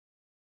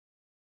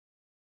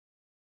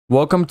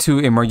Welcome to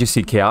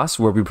Emergency Chaos,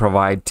 where we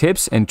provide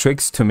tips and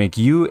tricks to make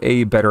you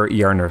a better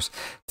ER nurse.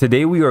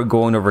 Today we are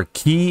going over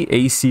key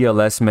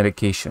ACLS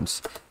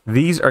medications.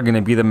 These are going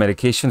to be the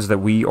medications that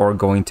we are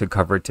going to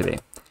cover today.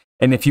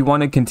 And if you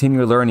want to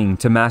continue learning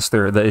to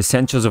master the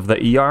essentials of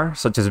the ER,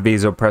 such as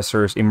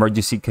vasopressors,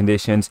 emergency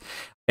conditions,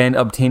 and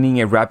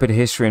obtaining a rapid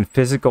history and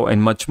physical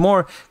and much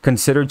more,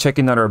 consider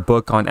checking out our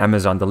book on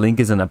Amazon. The link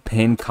is in a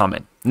pinned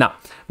comment. Now,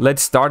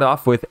 let's start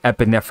off with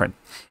epinephrine.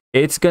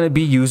 It's going to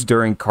be used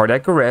during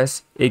cardiac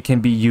arrest. It can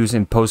be used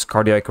in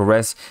post-cardiac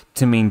arrest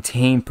to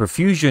maintain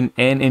perfusion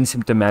and in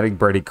symptomatic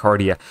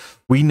bradycardia.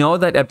 We know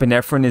that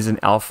epinephrine is an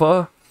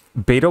alpha,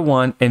 beta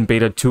 1, and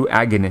beta 2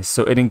 agonist.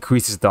 So it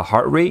increases the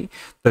heart rate,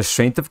 the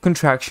strength of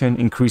contraction,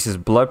 increases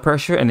blood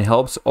pressure, and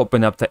helps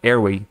open up the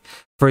airway.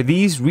 For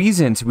these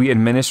reasons, we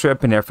administer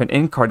epinephrine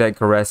in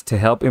cardiac arrest to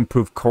help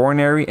improve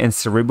coronary and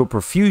cerebral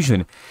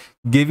perfusion,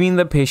 giving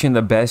the patient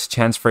the best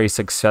chance for a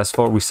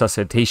successful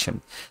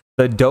resuscitation.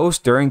 The dose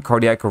during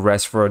cardiac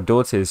arrest for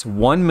adults is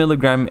 1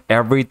 milligram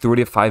every 3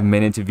 to 5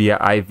 minutes via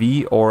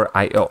IV or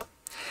IO.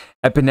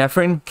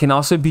 Epinephrine can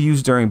also be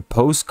used during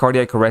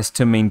post-cardiac arrest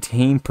to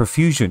maintain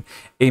perfusion,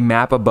 a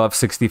MAP above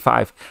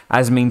 65,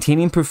 as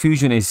maintaining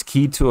perfusion is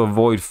key to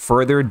avoid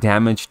further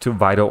damage to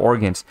vital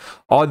organs.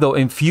 Although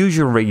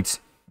infusion rates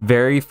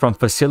vary from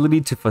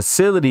facility to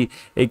facility,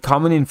 a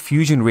common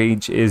infusion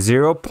range is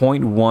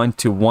 0.1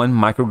 to 1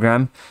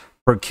 microgram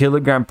per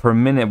kilogram per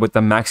minute, with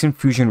a max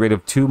infusion rate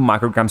of 2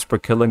 micrograms per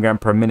kilogram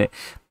per minute.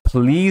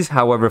 Please,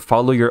 however,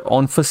 follow your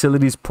own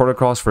facility's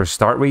protocols for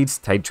start rates,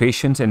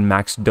 titrations, and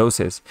max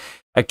doses.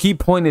 A key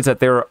point is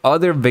that there are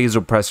other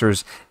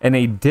vasopressors, and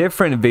a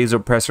different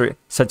vasopressor,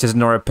 such as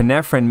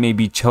norepinephrine, may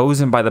be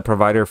chosen by the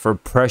provider for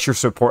pressure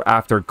support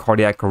after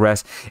cardiac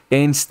arrest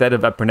instead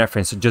of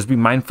epinephrine. So just be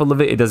mindful of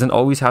it. It doesn't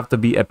always have to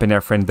be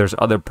epinephrine. There's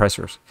other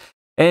pressors.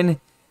 And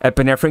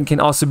epinephrine can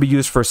also be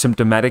used for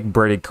symptomatic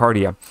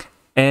bradycardia.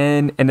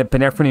 And an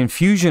epinephrine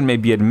infusion may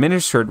be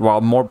administered while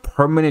more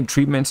permanent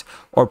treatments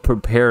are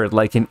prepared,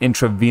 like an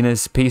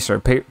intravenous pacer.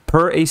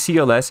 Per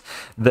ACLS,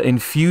 the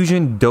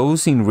infusion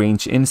dosing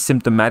range in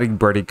symptomatic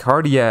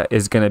bradycardia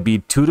is going to be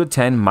 2 to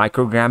 10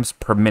 micrograms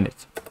per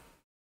minute.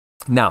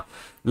 Now,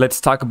 let's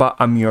talk about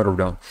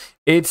amiodarone.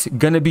 It's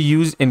going to be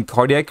used in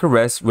cardiac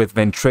arrest with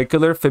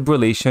ventricular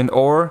fibrillation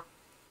or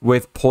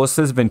with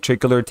pulseless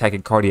ventricular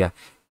tachycardia.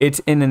 It's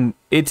an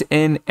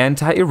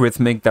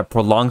antiarrhythmic that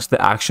prolongs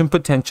the action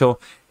potential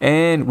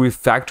and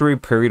refractory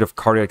period of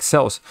cardiac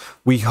cells.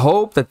 We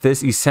hope that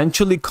this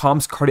essentially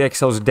calms cardiac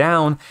cells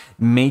down,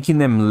 making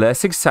them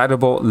less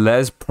excitable,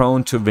 less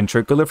prone to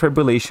ventricular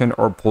fibrillation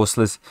or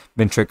pulseless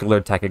ventricular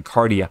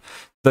tachycardia.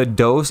 The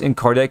dose in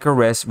cardiac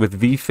arrest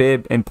with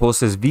VFib and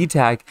pulseless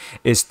VTAC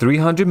is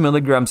 300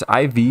 milligrams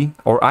IV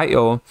or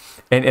IO,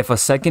 and if a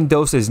second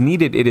dose is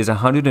needed, it is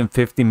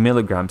 150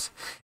 milligrams.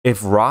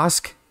 If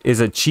ROSC is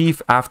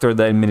achieved after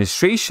the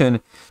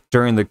administration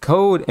during the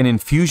code, an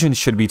infusion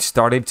should be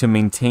started to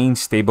maintain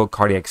stable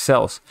cardiac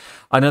cells.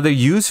 Another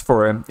use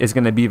for it is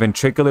going to be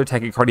ventricular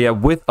tachycardia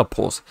with a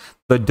pulse.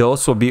 The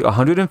dose will be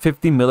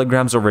 150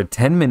 milligrams over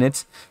 10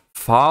 minutes,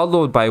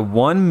 followed by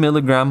 1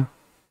 milligram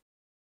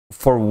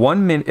for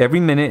 1 minute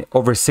every minute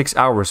over 6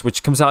 hours,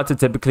 which comes out to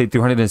typically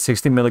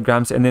 360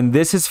 milligrams. And then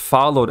this is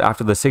followed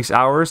after the 6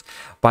 hours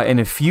by an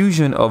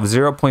infusion of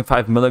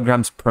 0.5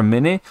 milligrams per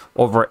minute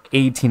over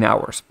 18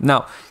 hours.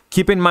 Now,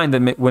 keep in mind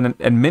that when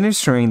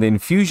administering the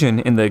infusion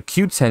in the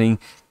acute setting,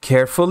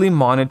 carefully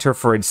monitor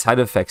for its side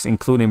effects,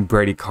 including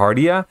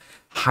bradycardia,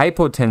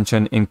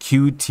 hypotension, and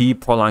QT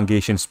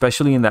prolongation,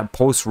 especially in that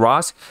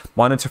post-ROS.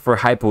 Monitor for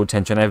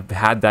hypotension. I've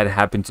had that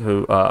happen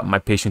to my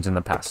patients in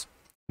the past.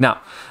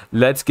 Now,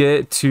 let's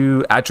get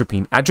to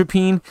atropine.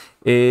 Atropine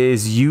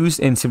is used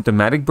in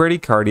symptomatic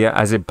bradycardia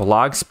as it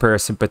blocks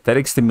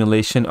parasympathetic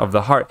stimulation of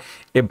the heart.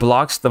 It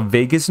blocks the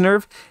vagus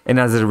nerve,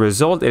 and as a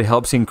result, it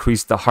helps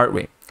increase the heart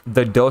rate.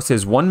 The dose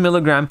is 1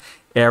 milligram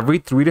every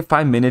 3 to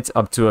 5 minutes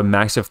up to a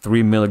max of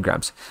 3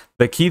 milligrams.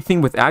 The key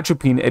thing with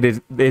atropine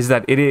is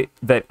that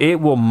it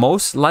will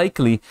most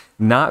likely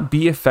not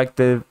be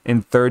effective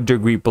in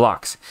third-degree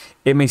blocks.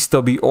 It may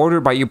still be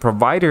ordered by your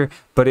provider,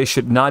 but it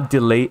should not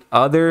delay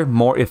other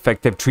more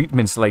effective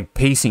treatments like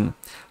pacing.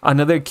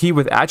 Another key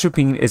with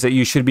atropine is that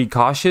you should be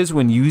cautious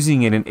when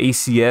using it in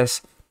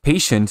ACS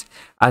patients,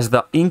 as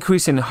the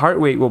increase in heart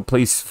rate will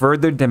place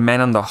further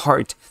demand on the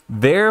heart,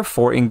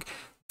 therefore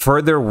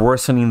further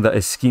worsening the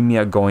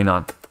ischemia going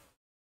on.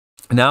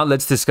 Now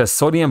let's discuss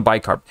sodium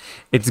bicarb.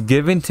 It's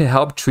given to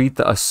help treat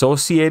the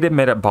associated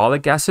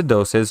metabolic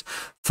acidosis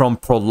from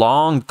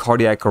prolonged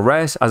cardiac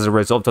arrest as a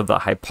result of the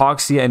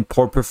hypoxia and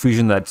poor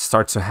perfusion that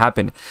starts to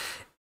happen.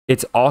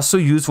 It's also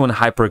used when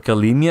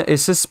hyperkalemia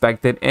is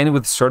suspected and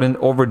with certain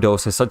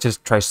overdoses such as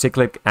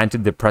tricyclic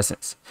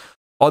antidepressants.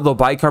 Although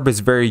bicarb is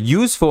very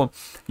useful,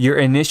 your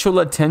initial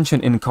attention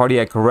in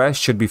cardiac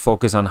arrest should be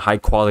focused on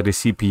high-quality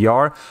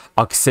CPR,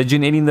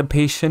 oxygenating the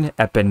patient,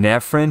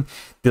 epinephrine,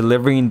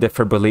 delivering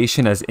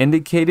defibrillation as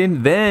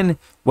indicated. Then,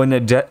 when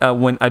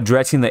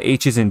addressing the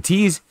H's and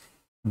T's,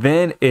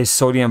 then is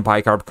sodium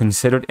bicarb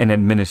considered and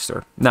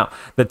administered. Now,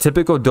 the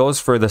typical dose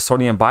for the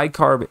sodium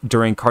bicarb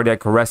during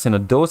cardiac arrest in a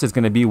dose is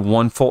going to be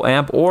 1 full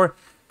amp, or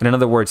in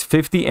other words,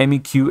 50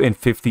 MEQ and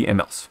 50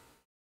 mLs.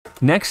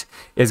 Next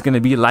is going to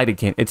be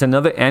lidocaine. It's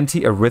another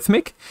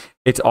antiarrhythmic.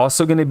 It's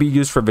also going to be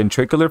used for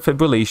ventricular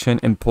fibrillation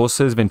and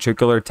pulses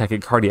ventricular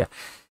tachycardia.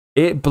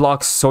 It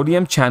blocks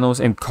sodium channels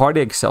in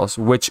cardiac cells,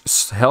 which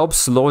helps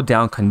slow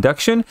down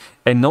conduction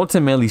and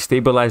ultimately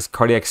stabilize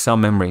cardiac cell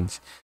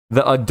membranes.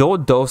 The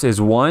adult dose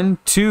is 1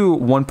 to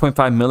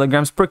 1.5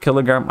 milligrams per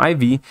kilogram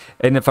IV,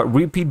 and if a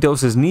repeat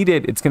dose is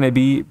needed, it's going to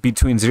be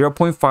between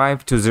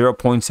 0.5 to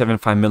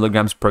 0.75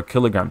 milligrams per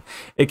kilogram.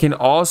 It can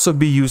also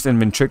be used in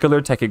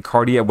ventricular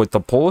tachycardia with the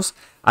pulse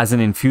as an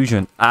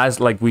infusion, as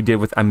like we did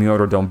with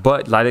amiodarone,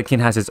 but lidocaine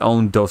has its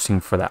own dosing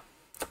for that.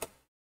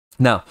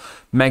 Now,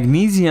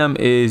 magnesium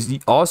is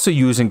also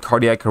used in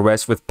cardiac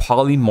arrest with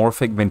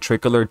polymorphic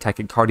ventricular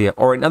tachycardia,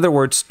 or in other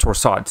words,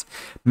 torsades.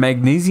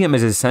 Magnesium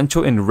is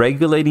essential in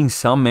regulating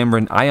cell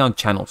membrane ion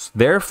channels.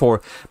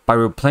 Therefore, by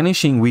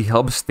replenishing, we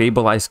help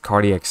stabilize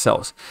cardiac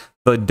cells.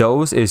 The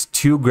dose is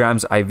 2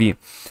 grams IV.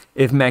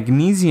 If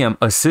magnesium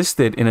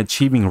assisted in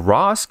achieving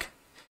ROSC,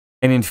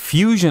 an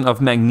infusion of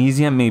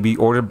magnesium may be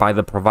ordered by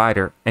the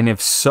provider, and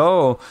if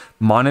so,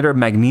 monitor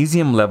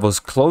magnesium levels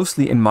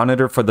closely and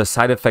monitor for the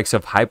side effects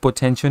of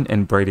hypotension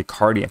and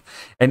bradycardia.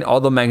 And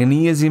although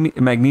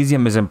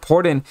magnesium is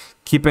important,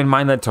 keep in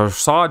mind that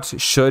torsades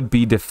should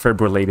be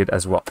defibrillated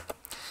as well.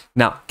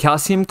 Now,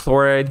 calcium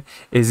chloride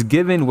is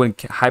given when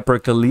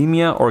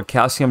hyperkalemia or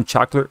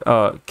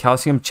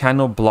calcium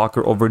channel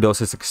blocker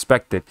overdose is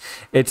expected.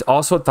 It's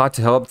also thought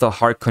to help the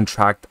heart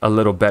contract a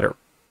little better.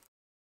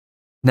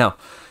 Now,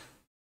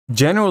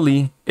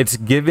 generally, it's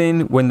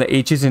given when the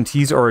H's and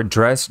T's are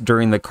addressed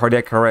during the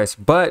cardiac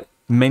arrest, but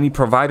many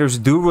providers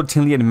do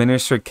routinely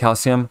administer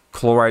calcium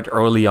chloride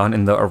early on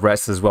in the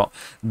arrest as well.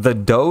 The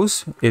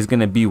dose is going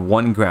to be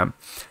 1 gram.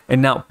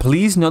 And now,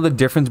 please know the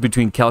difference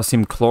between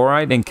calcium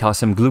chloride and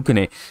calcium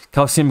gluconate.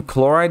 Calcium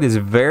chloride is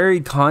very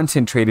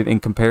concentrated in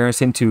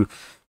comparison to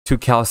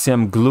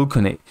calcium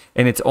gluconate,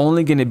 and it's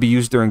only going to be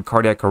used during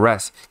cardiac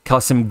arrest.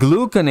 Calcium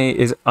gluconate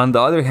is, on the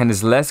other hand,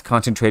 is less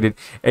concentrated,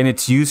 and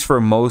it's used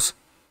for most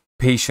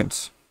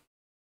patients.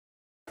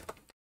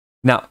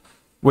 Now,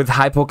 with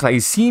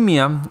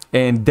hypoglycemia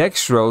and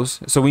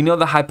dextrose, so we know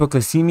that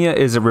hypoglycemia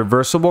is a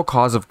reversible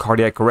cause of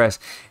cardiac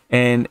arrest,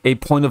 and a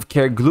point of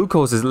care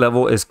glucose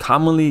level is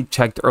commonly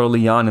checked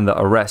early on in the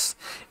arrest.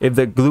 If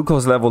the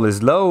glucose level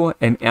is low,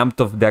 an amp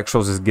of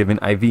dextrose is given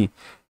IV.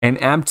 An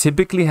amp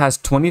typically has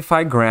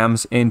 25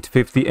 grams in a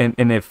 50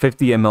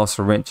 ml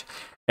syringe.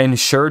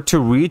 Ensure to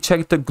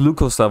recheck the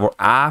glucose level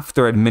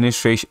after the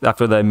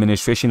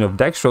administration of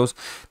dextrose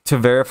to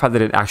verify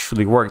that it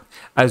actually worked,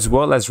 as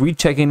well as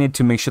rechecking it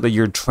to make sure that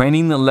you're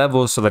training the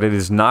levels so that it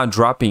is not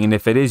dropping, and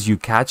if it is, you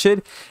catch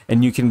it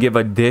and you can give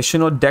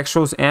additional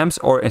dextrose amps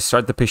or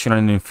start the patient on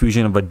an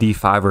infusion of a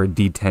D5 or a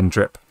D10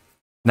 drip.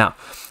 Now,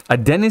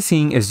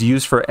 adenosine is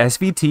used for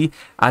SVT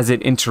as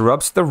it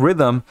interrupts the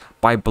rhythm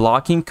by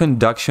blocking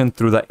conduction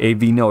through the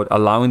AV node,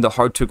 allowing the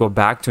heart to go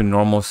back to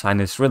normal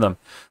sinus rhythm.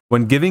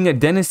 When giving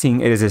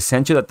adenosine, it is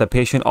essential that the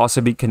patient also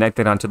be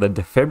connected onto the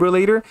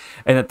defibrillator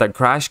and that the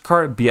crash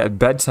cart be at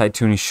bedside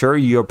to ensure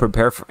you are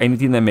prepared for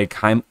anything that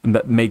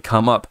may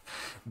come up.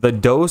 The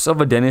dose of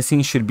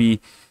adenosine should be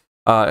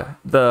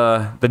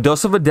the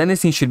dose of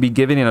adenosine should be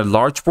given in a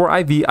large bore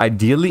IV,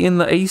 ideally in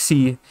the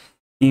AC,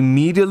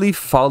 immediately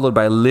followed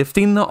by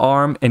lifting the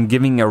arm and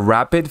giving a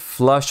rapid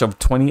flush of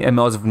 20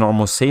 mL of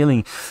normal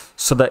saline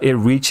so that it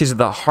reaches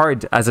the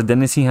heart, as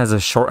adenosine has a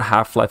short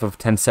half-life of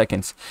 10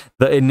 seconds.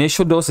 The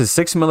initial dose is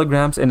 6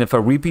 milligrams, and if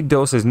a repeat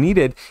dose is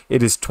needed,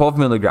 it is 12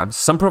 milligrams.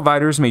 Some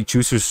providers may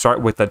choose to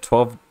start with a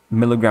 12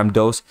 milligram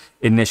dose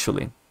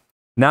initially.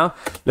 Now,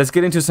 let's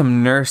get into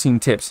some nursing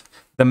tips.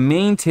 The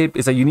main tip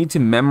is that you need to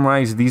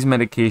memorize these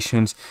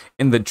medications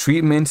in the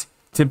treatments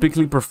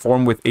typically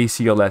performed with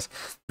ACLS.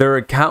 There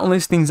are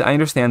countless things, I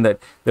understand that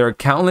there are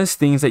countless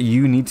things that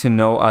you need to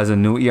know as a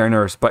new ER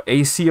nurse, but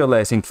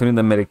ACLS, including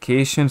the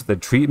medications, the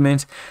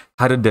treatments,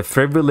 how to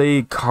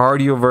defibrillate,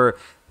 cardio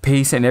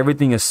pace, and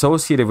everything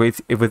associated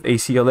with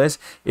ACLS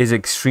is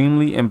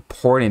extremely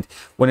important.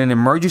 When an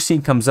emergency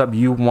comes up,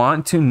 you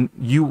want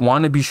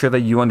to be sure that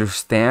you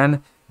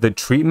understand the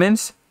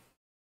treatments,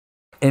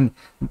 and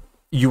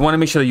you want to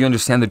make sure that you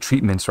understand the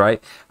treatments,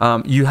 right?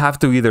 You have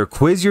to either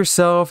quiz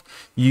yourself,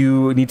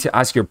 you need to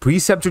ask your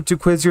preceptor to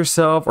quiz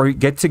yourself, or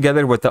get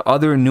together with the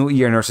other new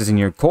ER nurses in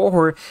your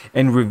cohort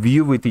and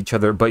review with each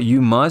other. But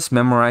you must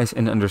memorize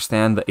and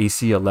understand the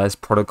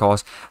ACLS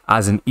protocols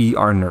as an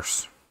ER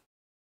nurse.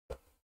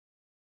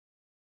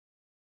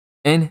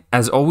 And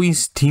as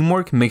always,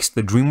 teamwork makes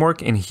the dream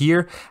work. And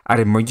here at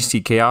Emergency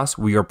Chaos,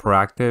 we are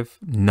proactive,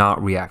 not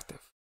reactive.